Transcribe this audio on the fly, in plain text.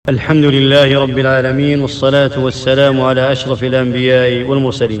الحمد لله رب العالمين، والصلاة والسلام على أشرف الأنبياء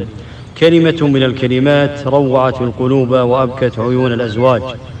والمرسلين. كلمة من الكلمات روعت القلوب وأبكت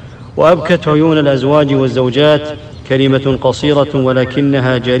عيون الأزواج والزوجات. كلمة قصيرة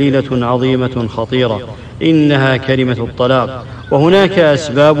ولكنها جليلة عظيمة خطيرة، إنها كلمة الطلاق. وهناك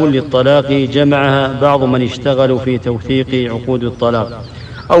أسباب للطلاق جمعها بعض من اشتغلوا في توثيق عقود الطلاق.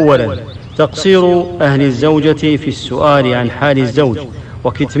 أولا، تقصير أهل الزوجة في السؤال عن حال الزوج،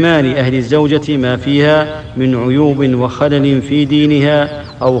 وكتمان أهل الزوجة ما فيها من عيوب وخلل في دينها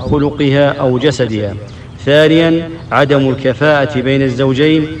أو خلقها أو جسدها. ثانيا، عدم الكفاءة بين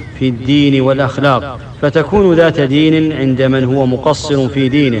الزوجين في الدين والأخلاق، فتكون ذات دين عند من هو مقصر في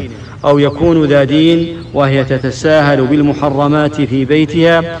دينه، أو يكون ذا دين وهي تتساهل بالمحرمات في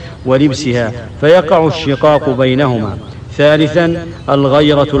بيتها ولبسها، فيقع الشقاق بينهما. ثالثا،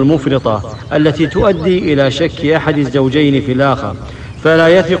 الغيرة المفرطة التي تؤدي إلى شك أحد الزوجين في الآخر، فلا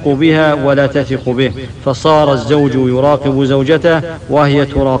يثق بها ولا تثق به، فصار الزوج يراقب زوجته وهي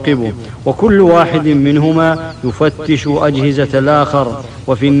تراقبه، وكل واحد منهما يفتش أجهزة الآخر،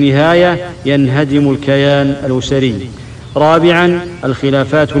 وفي النهاية ينهدم الكيان الأسري. رابعا،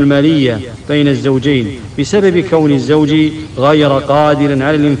 الخلافات المالية بين الزوجين بسبب كون الزوج غير قادر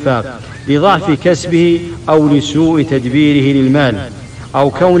على الإنفاق لضعف كسبه أو لسوء تدبيره للمال، أو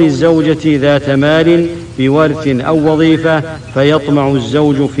كون الزوجة ذات مال بورث أو وظيفة فيطمع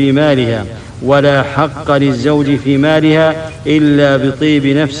الزوج في مالها، ولا حق للزوج في مالها إلا بطيب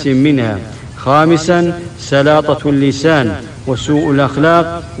نفس منها. خامسا، سلاطة اللسان وسوء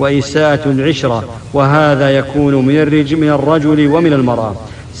الأخلاق وإساءة العشرة، وهذا يكون من الرجل ومن المرأة.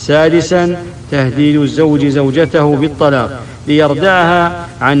 سادسا، تهديد الزوج زوجته بالطلاق ليردعها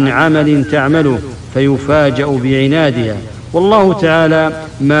عن عمل تعمله فيفاجأ بعنادها، والله تعالى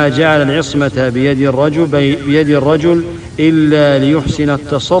ما جعل العصمة بيد الرجل إلا ليحسن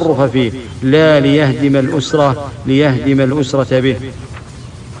التصرف فيه، لا ليهدم الأسرة به.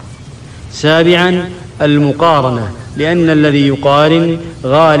 سابعا، المقارنة، لأن الذي يقارن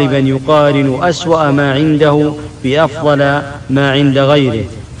غالبا يقارن أسوأ ما عنده بأفضل ما عند غيره،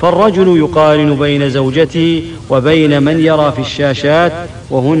 فالرجل يقارن بين زوجته وبين من يرى في الشاشات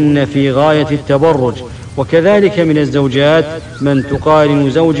وهن في غاية التبرج، وكذلك من الزوجات من تقارن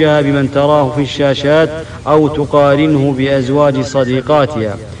زوجها بمن تراه في الشاشات أو تقارنه بأزواج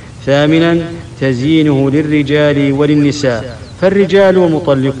صديقاتها. ثامنا، تزيينه للرجال وللنساء، فالرجال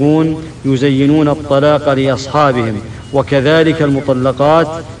المطلقون يزينون الطلاق لأصحابهم، وكذلك المطلقات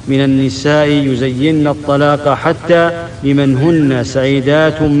من النساء يزين الطلاق حتى لمن هن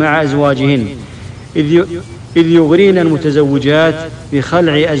سعيدات مع أزواجهن، إذ يغرين المتزوجات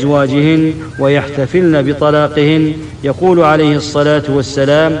بخلع أزواجهن ويحتفلن بطلاقهن. يقول عليه الصلاة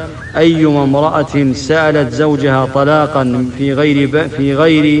والسلام: أيما امرأة سألت زوجها طلاقا في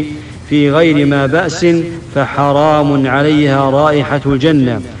غير ما بأس فحرام عليها رائحة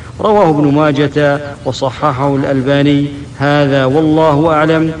الجنة. رواه ابن ماجة وصححه الألباني. هذا والله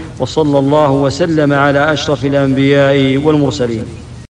أعلم، وصلى الله وسلم على أشرف الأنبياء والمرسلين.